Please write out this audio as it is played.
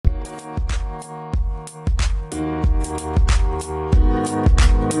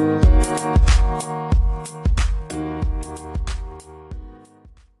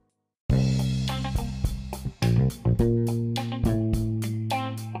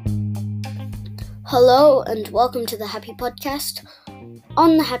Hello and welcome to the Happy Podcast.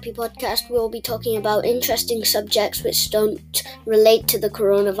 On the Happy Podcast, we'll be talking about interesting subjects which don't relate to the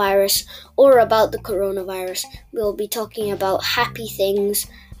coronavirus or about the coronavirus. We'll be talking about happy things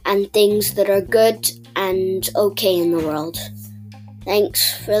and things that are good and okay in the world.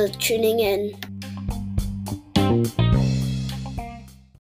 Thanks for tuning in.